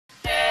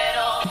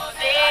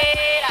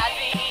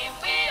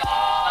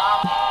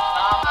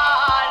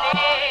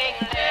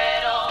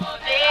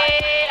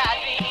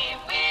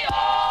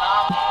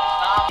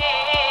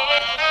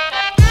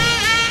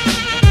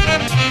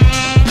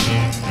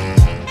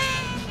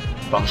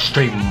Bro, I'm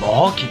straight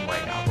mogging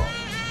right now, bro.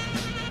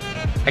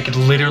 I could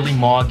literally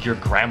mog your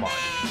grandma.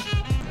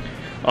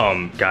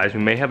 Guys, we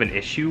may have an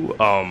issue.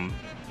 I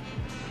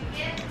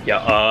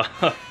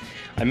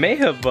may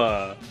have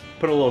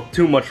put a little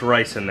too much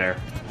rice in there.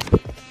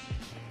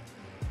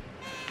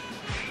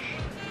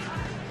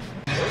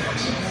 Oh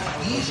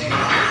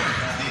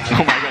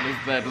my god,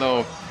 it's that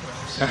low.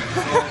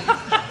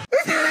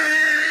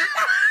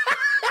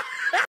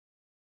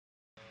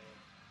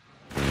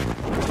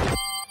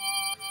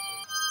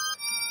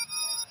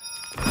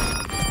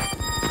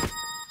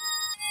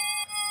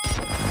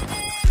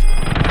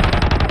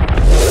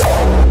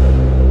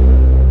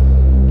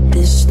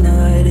 This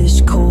night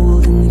is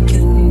cold in the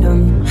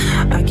kingdom.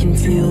 I can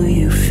feel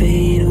you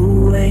fade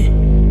away.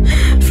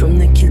 From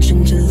the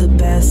kitchen to the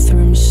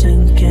bathroom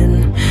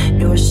sinking.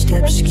 Your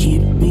steps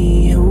keep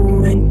me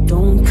awake.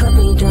 Don't cut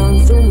me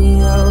down, throw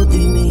me out,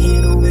 leave me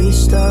here to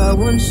waste. I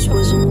once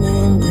was a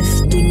man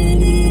with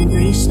dignity and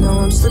grace. Now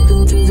I'm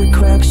slipping through the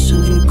cracks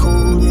of your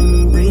cold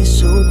embrace.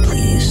 So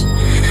please,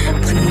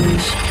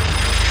 please,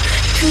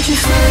 could you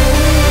find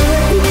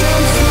me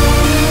down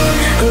slowly?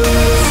 A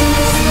little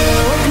sympathy, I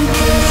hope you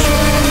can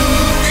show me.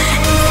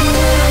 If you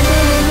wanna go,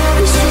 then I'll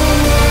be so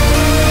lonely.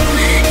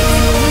 If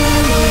you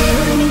wanna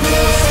let me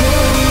down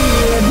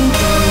slowly. Let me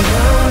down,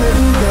 down, let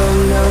me down,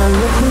 down.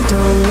 Let me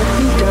down, let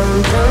me down,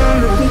 down.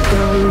 Let me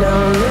down,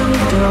 down, let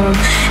me down.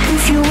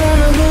 If you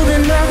wanna go,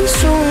 then I'll be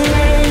so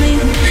lonely.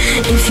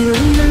 If you're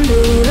leaving,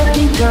 baby, let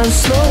me down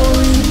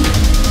slowly.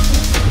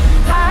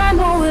 I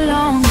know we're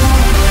long gone.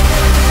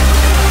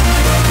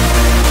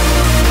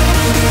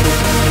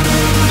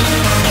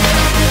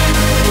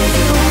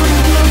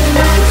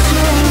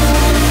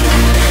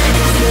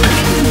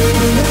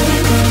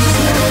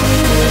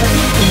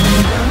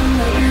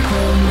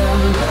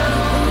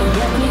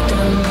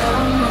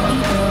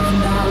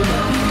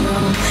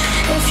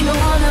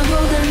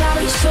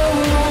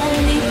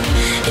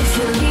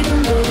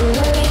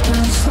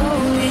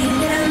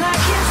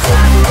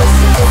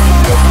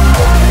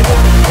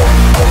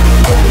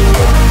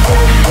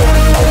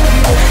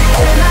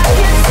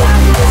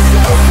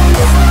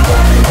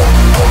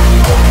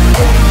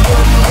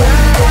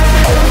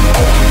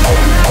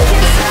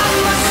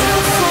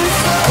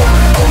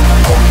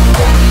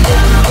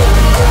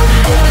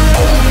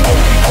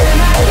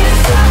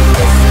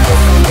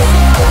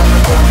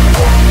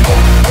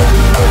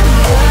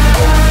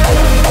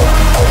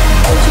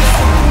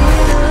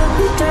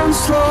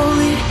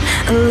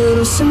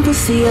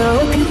 Sympathy, I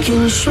hope you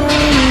can show me.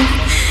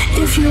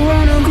 If you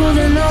wanna go,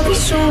 then I'll be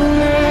so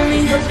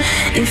lonely.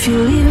 If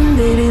you're leaving,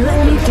 baby,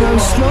 let me down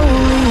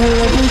slowly.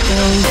 Let me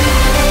down.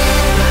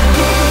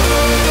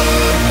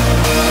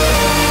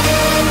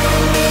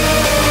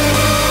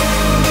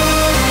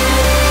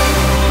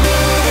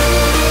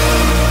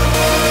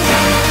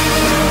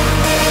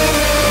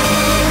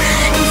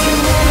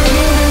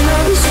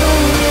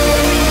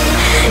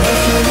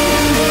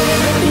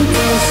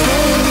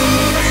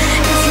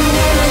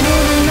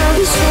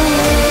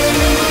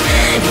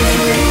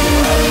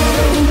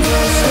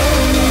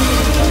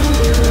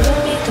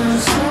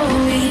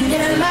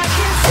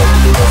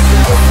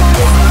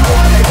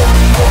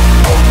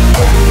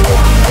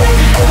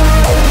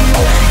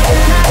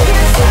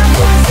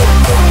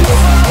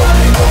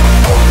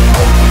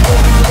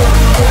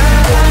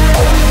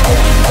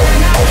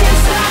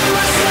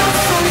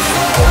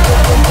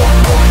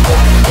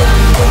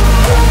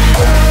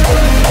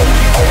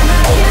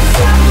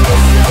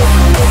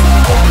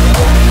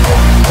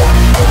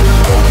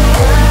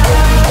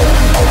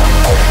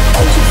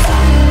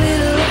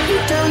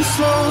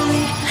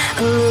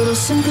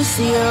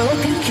 Sympathy, I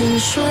hope you can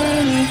show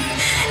me.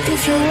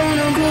 If you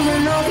wanna go,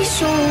 then I'll be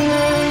so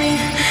lonely.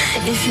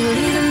 If you're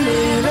leaving,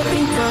 baby, let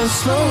me down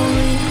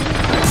slowly.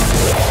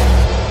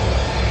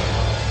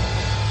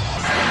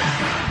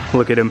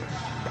 Look at him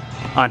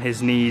on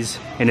his knees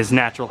in his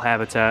natural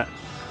habitat.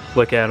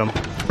 Look at him.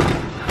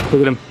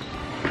 Look at him.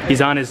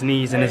 He's on his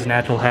knees in his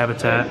natural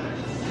habitat.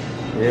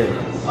 Yeah.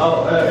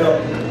 Oh,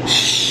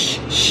 shh,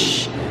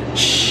 shh,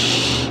 shh.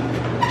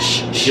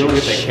 You don't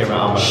get that camera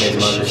on my face, I'm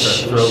gonna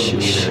start throwing you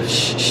either.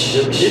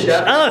 Did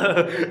that?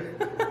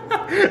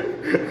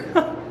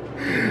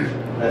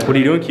 What are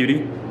you doing,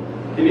 cutie?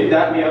 Can you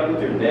dab me up with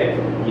your dick?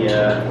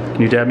 Yeah.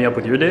 Can you dab me up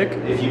with your dick?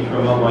 If you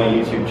promote my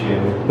YouTube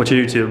channel. What's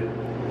your YouTube?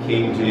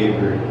 King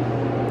Jaber.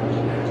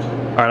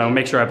 Alright, I'll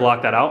make sure I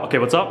block that out. Okay,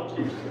 what's up?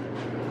 Can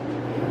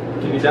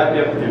you dab me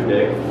up with your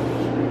dick?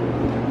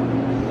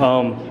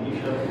 Can you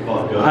shut the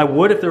fuck up? I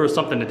would if there was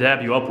something to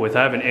dab you up with.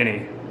 I haven't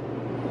any.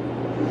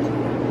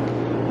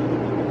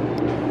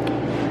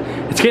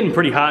 It's getting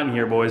pretty hot in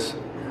here, boys.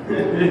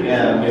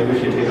 Yeah, maybe we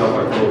should take off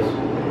our clothes.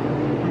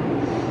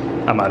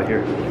 I'm out of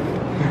here.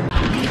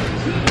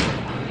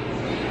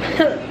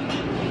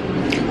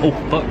 Oh,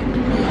 fuck.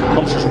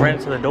 Almost just ran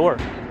to the door.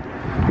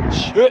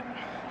 Shit.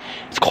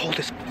 It's cold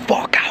as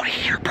fuck out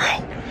here,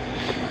 bro.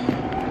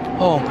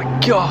 Oh my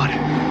god.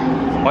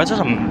 Why is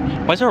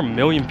there a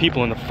million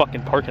people in the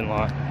fucking parking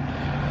lot?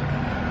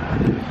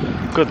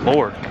 Good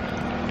lord.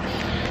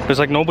 There's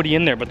like nobody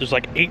in there, but there's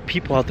like 8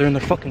 people out there in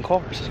their fucking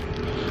cars.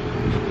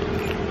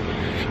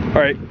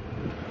 All right,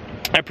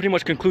 that pretty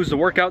much concludes the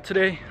workout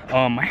today.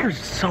 My hair is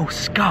so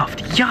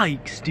scuffed,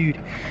 yikes, dude.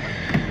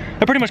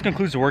 That pretty much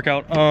concludes the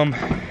workout.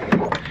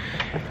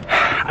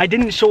 I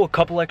didn't show a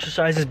couple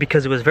exercises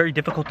because it was very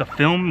difficult to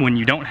film when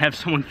you don't have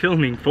someone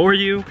filming for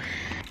you.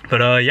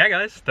 But yeah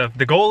guys,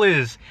 the goal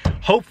is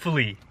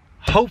hopefully,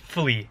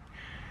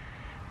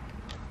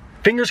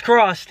 fingers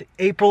crossed,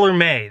 April or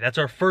May. That's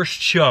our first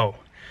show.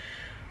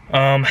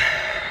 I'm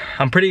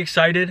pretty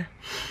excited.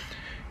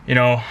 You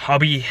know,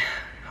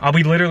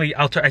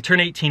 I turn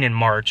 18 in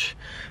March.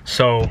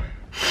 So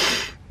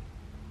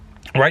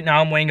right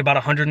now I'm weighing about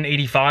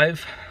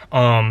 185.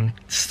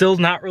 Still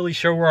not really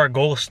sure where our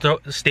goal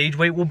stage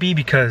weight will be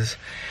because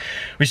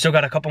we still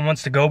got a couple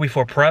months to go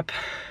before prep.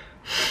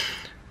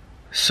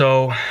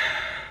 So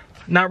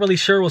not really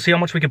sure. We'll see how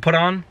much we can put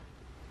on.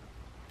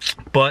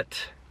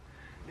 But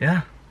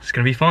yeah, it's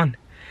gonna be fun.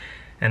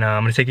 And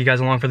I'm gonna take you guys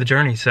along for the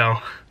journey. So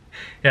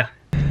yeah,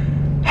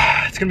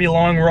 it's gonna be a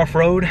long, rough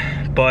road,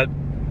 but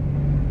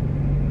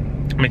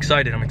I'm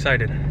excited. I'm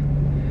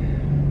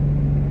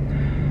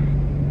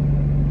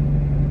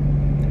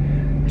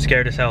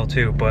scared as hell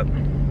too, but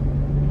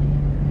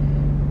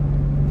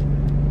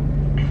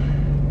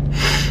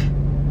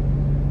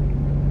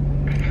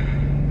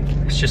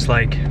it's just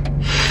like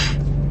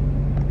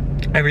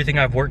everything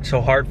I've worked so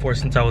hard for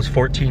since I was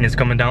 14 is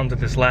coming down to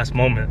this last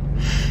moment.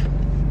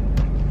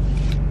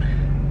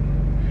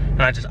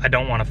 And I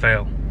don't want to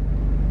fail.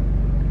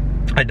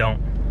 I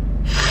don't.